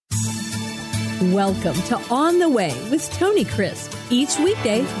Welcome to On the Way with Tony Crisp. Each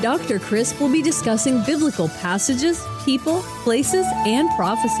weekday, Dr. Crisp will be discussing biblical passages, people, places, and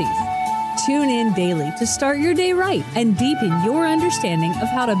prophecies. Tune in daily to start your day right and deepen your understanding of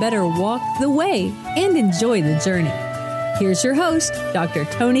how to better walk the way and enjoy the journey. Here's your host, Dr.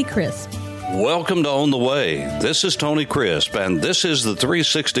 Tony Crisp. Welcome to On the Way. This is Tony Crisp, and this is the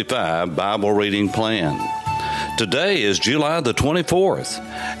 365 Bible Reading Plan. Today is July the 24th,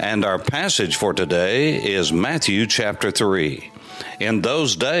 and our passage for today is Matthew chapter 3. In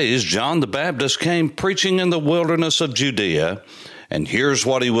those days, John the Baptist came preaching in the wilderness of Judea, and here's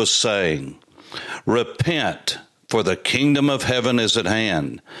what he was saying: Repent, for the kingdom of heaven is at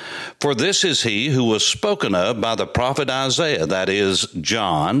hand. For this is he who was spoken of by the prophet Isaiah, that is,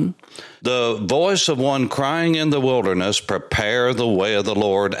 John, the voice of one crying in the wilderness, prepare the way of the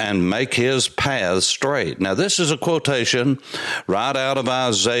Lord and make his paths straight. Now, this is a quotation right out of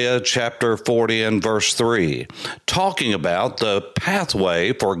Isaiah chapter 40 and verse 3, talking about the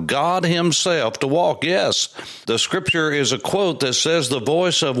pathway for God himself to walk. Yes, the scripture is a quote that says, the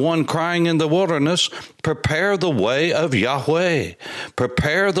voice of one crying in the wilderness, prepare the way of Yahweh,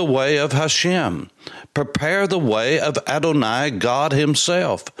 prepare the way of Hashem, prepare the way of Adonai, God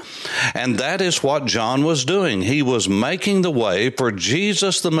himself. And that is what John was doing. He was making the way for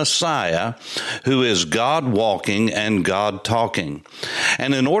Jesus the Messiah, who is God walking and God talking.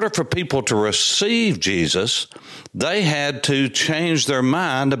 And in order for people to receive Jesus, they had to change their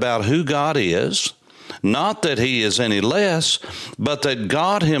mind about who God is, not that he is any less, but that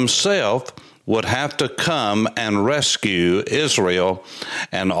God himself would have to come and rescue Israel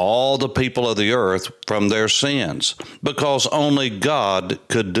and all the people of the earth from their sins, because only God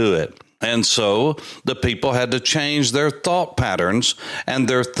could do it. And so the people had to change their thought patterns and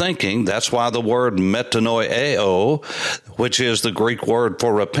their thinking. That's why the word metanoeo, which is the Greek word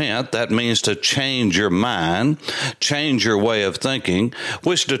for repent, that means to change your mind, change your way of thinking,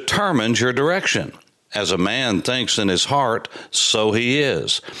 which determines your direction. As a man thinks in his heart, so he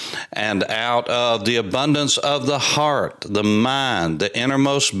is. And out of the abundance of the heart, the mind, the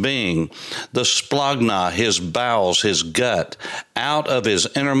innermost being, the splagna, his bowels, his gut, out of his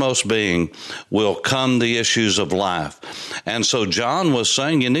innermost being will come the issues of life. And so John was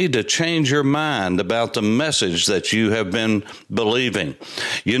saying you need to change your mind about the message that you have been believing.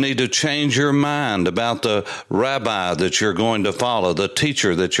 You need to change your mind about the rabbi that you're going to follow, the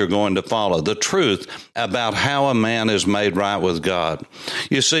teacher that you're going to follow, the truth about how a man is made right with God.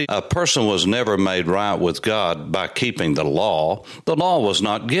 You see, a person was never made right with God by keeping the law. The law was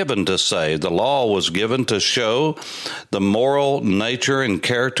not given to save. The law was given to show the moral nature and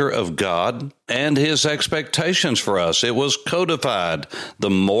character of God and his expectations for us. It was codified, the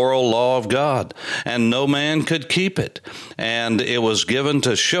moral law of God, and no man could keep it. And it was given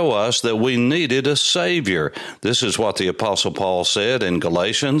to show us that we needed a Savior. This is what the Apostle Paul said in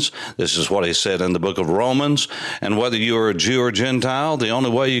Galatians. This is what he said in the book of Romans. And whether you are a Jew or Gentile, the only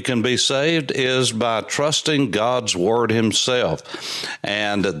way you can be saved is by trusting God's Word himself.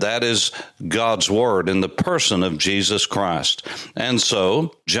 And that is God's Word in the person of Jesus Christ. And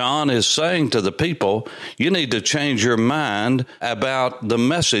so John is saying to the people, you need to change your mind about the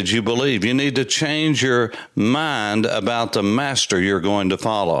message you believe. You need to change your mind about the master you're going to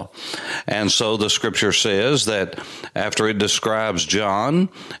follow. And so the scripture says that after it describes John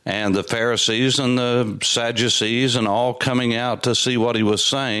and the Pharisees and the Sadducees and all coming out to see what he was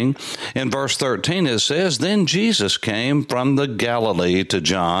saying, in verse 13 it says, then Jesus came from the Galilee to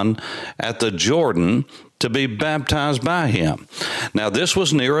John at the Jordan to be baptized by him. Now, this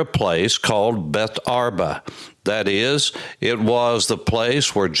was near a place called Beth Arba. That is, it was the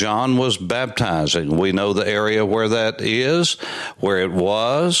place where John was baptizing. We know the area where that is, where it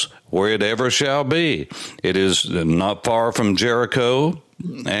was, where it ever shall be. It is not far from Jericho,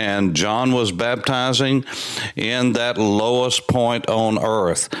 and John was baptizing in that lowest point on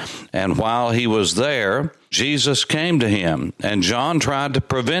earth. And while he was there, Jesus came to him, and John tried to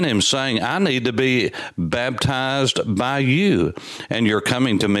prevent him, saying, I need to be baptized by you, and you're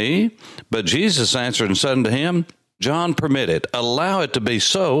coming to me? But Jesus answered and said unto him, John, permit it. Allow it to be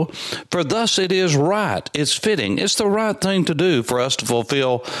so, for thus it is right. It's fitting. It's the right thing to do for us to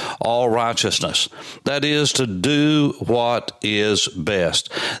fulfill all righteousness. That is, to do what is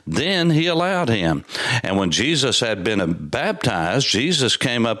best. Then he allowed him. And when Jesus had been baptized, Jesus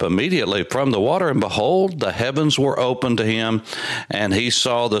came up immediately from the water, and behold, the heavens were opened to him, and he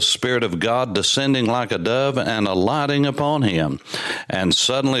saw the Spirit of God descending like a dove and alighting upon him. And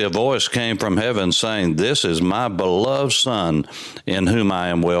suddenly a voice came from heaven saying, This is my beloved beloved Son, in whom I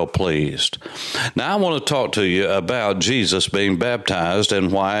am well pleased. Now I want to talk to you about Jesus being baptized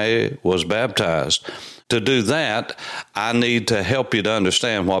and why he was baptized. To do that, I need to help you to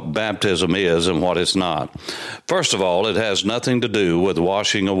understand what baptism is and what it's not. First of all, it has nothing to do with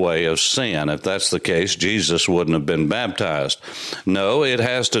washing away of sin. If that's the case, Jesus wouldn't have been baptized. No, it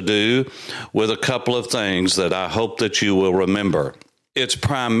has to do with a couple of things that I hope that you will remember. It's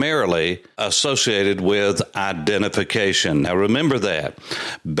primarily associated with identification. Now remember that.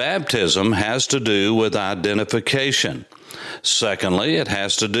 Baptism has to do with identification. Secondly, it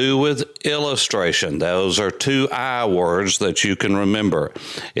has to do with illustration. Those are two I words that you can remember.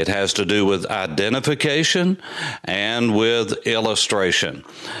 It has to do with identification and with illustration.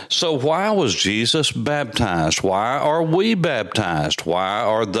 So why was Jesus baptized? Why are we baptized? Why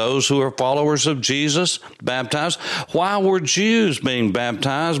are those who are followers of Jesus baptized? Why were Jews being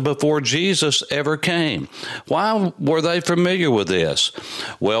baptized before Jesus ever came? Why were they familiar with this?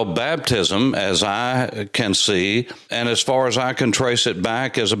 Well, baptism, as I can see, and as far as I can trace it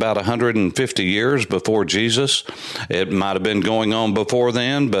back, is about 150 years before Jesus. It might have been going on before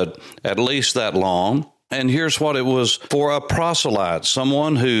then, but at least that long. And here's what it was for: a proselyte,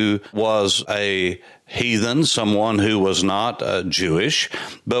 someone who was a heathen, someone who was not Jewish,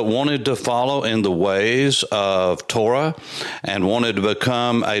 but wanted to follow in the ways of Torah and wanted to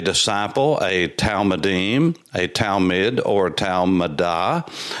become a disciple, a Talmudim, a Talmud or a Talmudah,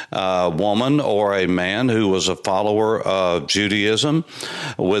 a woman or a man who was a follower of Judaism.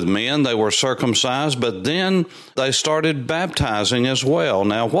 With men, they were circumcised, but then they started baptizing as well.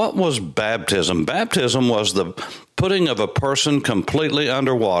 Now, what was baptism? Baptism was the putting of a person completely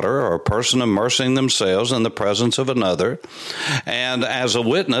underwater, or a person immersing themselves in the presence of another, and as a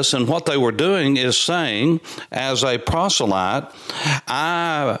witness. And what they were doing is saying, as a proselyte,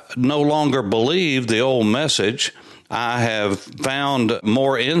 I no longer believe the old message. I have found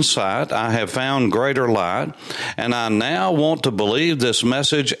more insight. I have found greater light. And I now want to believe this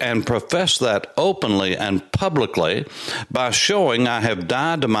message and profess that openly and publicly by showing I have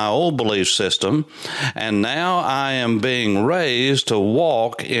died to my old belief system. And now I am being raised to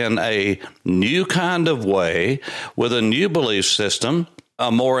walk in a new kind of way with a new belief system, a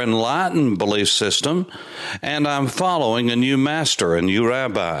more enlightened belief system, and I'm following a new master, a new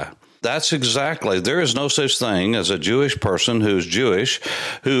rabbi. That's exactly. There is no such thing as a Jewish person who's Jewish,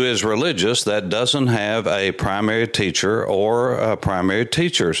 who is religious, that doesn't have a primary teacher or primary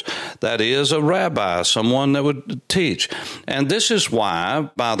teachers. That is a rabbi, someone that would teach. And this is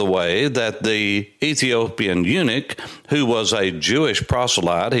why, by the way, that the Ethiopian eunuch, who was a Jewish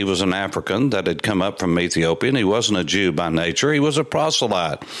proselyte, he was an African that had come up from Ethiopia, and he wasn't a Jew by nature, he was a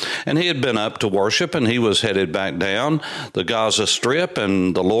proselyte. And he had been up to worship, and he was headed back down the Gaza Strip,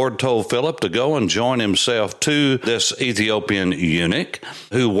 and the Lord told Philip to go and join himself to this Ethiopian eunuch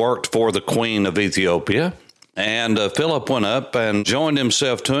who worked for the Queen of Ethiopia. And Philip went up and joined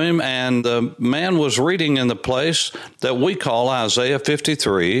himself to him, and the man was reading in the place that we call Isaiah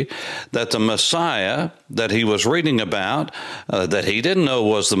 53, that the Messiah that he was reading about, that he didn't know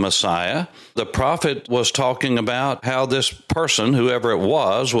was the Messiah, the prophet was talking about how this person, whoever it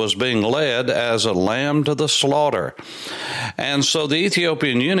was being led as a lamb to the slaughter. And so the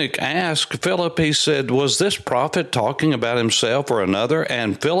Ethiopian eunuch asked Philip, he said, was this prophet talking about himself or another?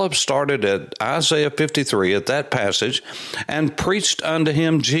 And Philip started at Isaiah 53 at that passage and preached unto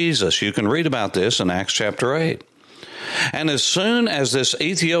him Jesus. You can read about this in Acts chapter 8. And as soon as this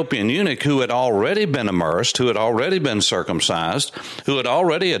Ethiopian eunuch, who had already been immersed, who had already been circumcised, who had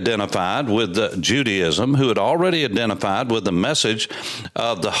already identified with Judaism, who had already identified with the message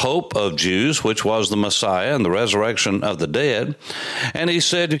of the hope of Jews, which was the Messiah and the resurrection of the dead, and he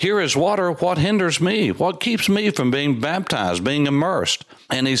said, here is water, what hinders me? What keeps me from being baptized, being immersed?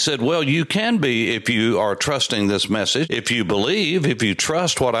 And he said, well, you can be if you are trusting this message, if you believe, if you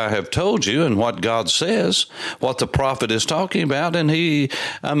trust what I have told you and what God says, what the prophet is talking about. And he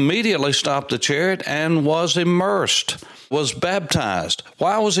immediately stopped the chariot and was immersed, was baptized.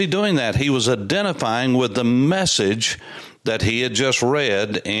 Why was he doing that? He was identifying with the message that he had just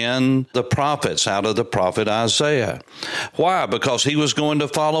read in the prophets, out of the prophet Isaiah. Why? Because he was going to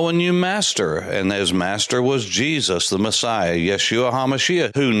follow a new master, and his master was Jesus, the Messiah, Yeshua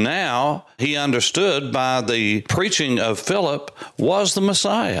HaMashiach, who now he understood by the preaching of Philip was the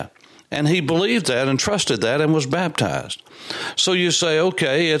Messiah. And he believed that and trusted that and was baptized. So you say,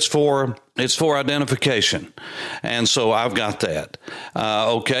 okay, it's for identification. And so I've got that.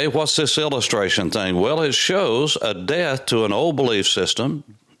 Okay, what's this illustration thing? Well, it shows a death to an old belief system,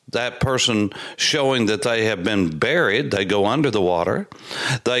 that person showing that they have been buried. They go under the water.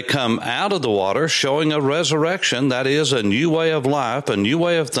 They come out of the water showing a resurrection. That is a new way of life, a new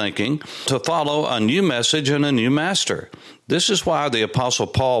way of thinking, to follow a new message and a new master. This is why the Apostle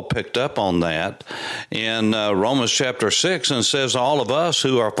Paul picked up on that in Romans chapter 6 and says, all of us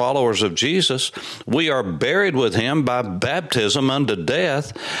who are followers of Jesus, we are buried with him by baptism unto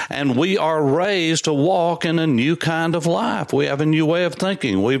death, and we are raised to walk in a new kind of life. We have a new way of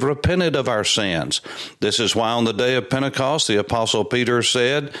thinking. We've repented of our sins. This is why on the day of Pentecost, the Apostle Peter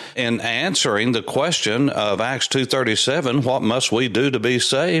said, in answering the question of Acts 2:37, what must we do to be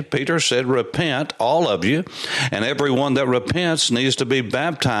saved? Peter said, repent, all of you, and everyone that repents needs to be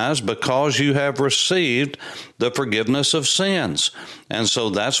baptized because you have received the forgiveness of sins. And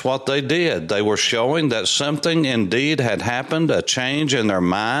so that's what they did. They were showing that something indeed had happened, a change in their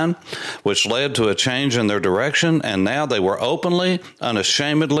mind, which led to a change in their direction, and now they were openly,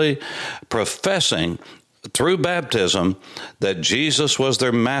 unashamedly professing through baptism that Jesus was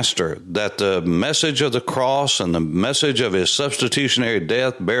their master, that the message of the cross and the message of his substitutionary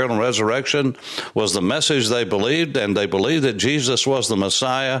death, burial, and resurrection was the message they believed, and they believed that Jesus was the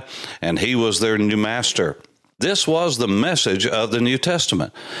Messiah and he was their new master. This was the message of the New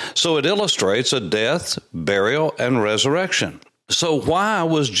Testament. So it illustrates a death, burial, and resurrection. So why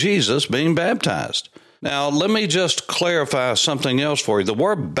was Jesus being baptized? Now, let me just clarify something else for you. The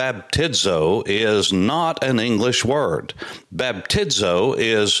word baptizo is not an English word. Baptizo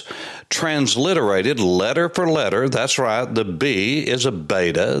is transliterated letter for letter. That's right. The B is a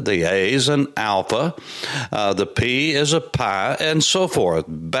beta, the A is an alpha, the P is a pi, and so forth.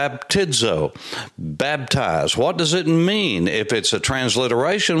 Baptizo, baptize. What does it mean? If it's a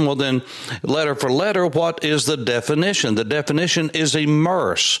transliteration, well then, letter for letter, what is the definition? The definition is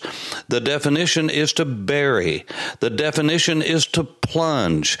immerse. The definition is to bury. The definition is to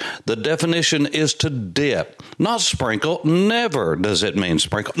plunge. The definition is to dip. Not sprinkle. Never does it mean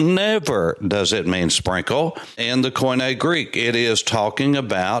sprinkle. Never does it mean sprinkle. In the Koine Greek, it is talking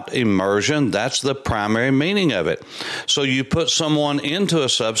about immersion. That's the primary meaning of it. So you put someone into a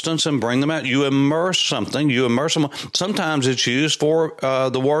substance and bring them out. You immerse something. You immerse them. Sometimes it's used for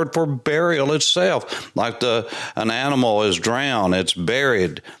the word for burial itself, like an animal is drowned, it's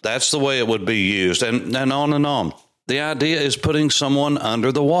buried. That's the way it would be used, and on and on. The idea is putting someone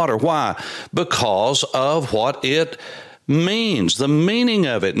under the water. Why? Because of what it means, the meaning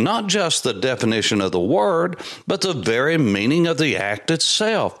of it, not just the definition of the word, but the very meaning of the act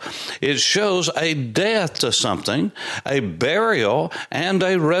itself. It shows a death to something, a burial, and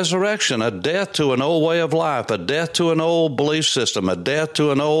a resurrection, a death to an old way of life, a death to an old belief system, a death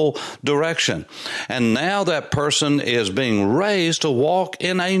to an old direction. And now that person is being raised to walk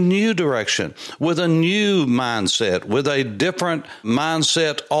in a new direction, with a new mindset, with a different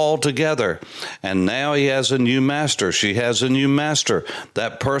mindset altogether. And now he has a new master. She has a new master.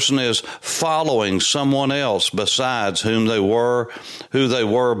 That person is following someone else besides who they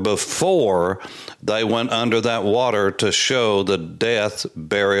were before they went under that water to show the death,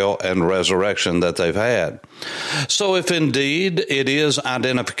 burial, and resurrection that they've had. So if indeed it is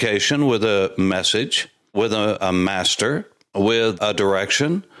identification with a message, with a master, with a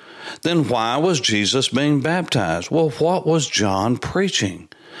direction, then why was Jesus being baptized? Well, what was John preaching?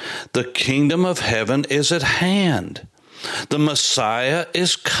 The kingdom of heaven is at hand. The Messiah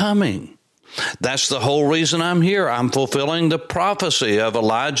is coming. That's the whole reason I'm here. I'm fulfilling the prophecy of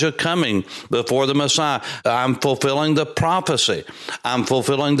Elijah coming before the Messiah. I'm fulfilling the prophecy. I'm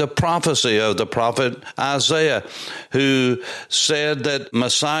fulfilling the prophecy of the prophet Isaiah, who said that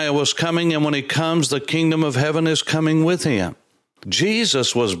Messiah was coming, and when he comes, the kingdom of heaven is coming with him.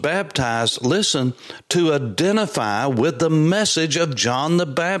 Jesus was baptized, listen, to identify with the message of John the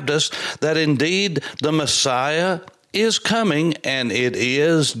Baptist that indeed the Messiah is coming, and it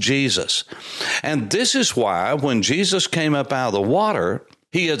is Jesus. And this is why when Jesus came up out of the water,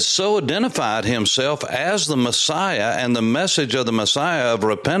 he had so identified himself as the Messiah and the message of the Messiah of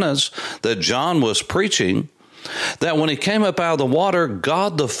repentance that John was preaching, that when he came up out of the water,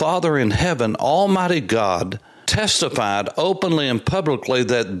 God the Father in heaven, Almighty God, testified openly and publicly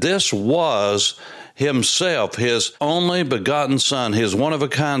that this was himself, his only begotten Son, his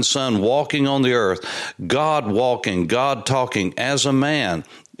one-of-a-kind Son walking on the earth, God walking, God talking as a man.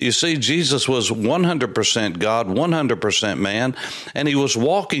 You see, Jesus was 100% God, 100% man, and he was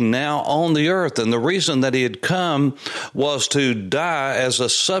walking now on the earth. And the reason that he had come was to die as a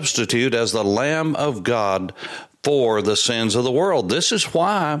substitute, as the Lamb of God for the sins of the world. This is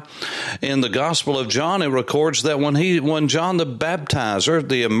why in the Gospel of John it records that when John the Baptizer,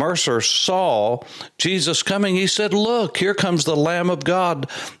 the immerser, saw Jesus coming, he said, "Look, here comes the Lamb of God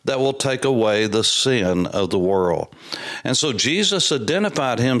that will take away the sin of the world." And so Jesus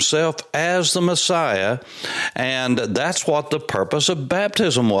identified himself as the Messiah, and that's what the purpose of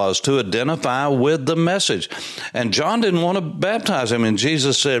baptism was, to identify with the message. And John didn't want to baptize him, and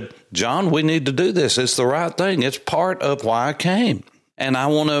Jesus said, "John, we need to do this. It's the right thing. It's part of why I came. And I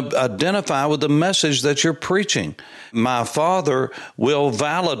want to identify with the message that you're preaching. My Father will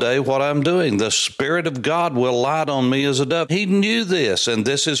validate what I'm doing. The Spirit of God will light on me as a dove." He knew this, and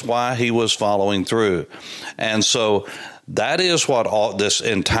this is why he was following through. And so that is what this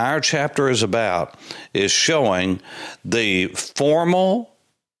entire chapter is about, is showing the formal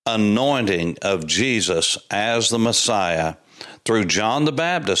anointing of Jesus as the Messiah through John the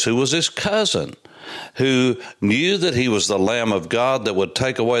Baptist, who was his cousin, who knew that he was the Lamb of God that would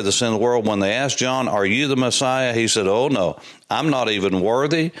take away the sin of the world. When they asked John, "Are you the Messiah?" he said, "Oh, no, I'm not even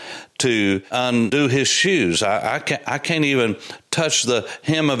worthy to undo his shoes. I can't even touch the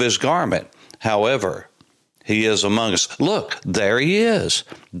hem of his garment. However, he is among us." Look, there he is.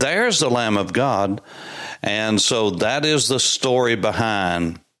 There's the Lamb of God. And so that is the story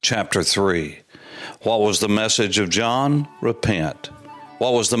behind chapter 3. What was the message of John? Repent.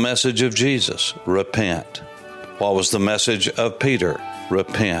 What was the message of Jesus? Repent. What was the message of Peter?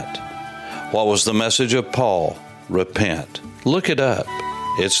 Repent. What was the message of Paul? Repent. Look it up.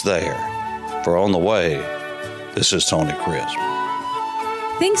 It's there. For On the Way, this is Tony Crisp.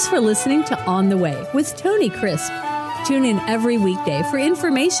 Thanks for listening to On the Way with Tony Crisp. Tune in every weekday for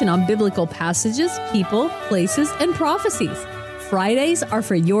information on biblical passages, people, places, and prophecies. Fridays are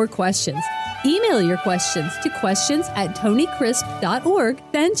for your questions. Email your questions to questions@tonycrisp.org.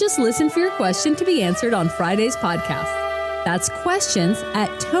 Then just listen for your question to be answered on Friday's podcast. That's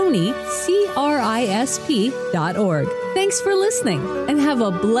questions@tonycrisp.org. Thanks for listening and have a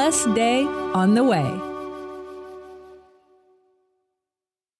blessed day on the way.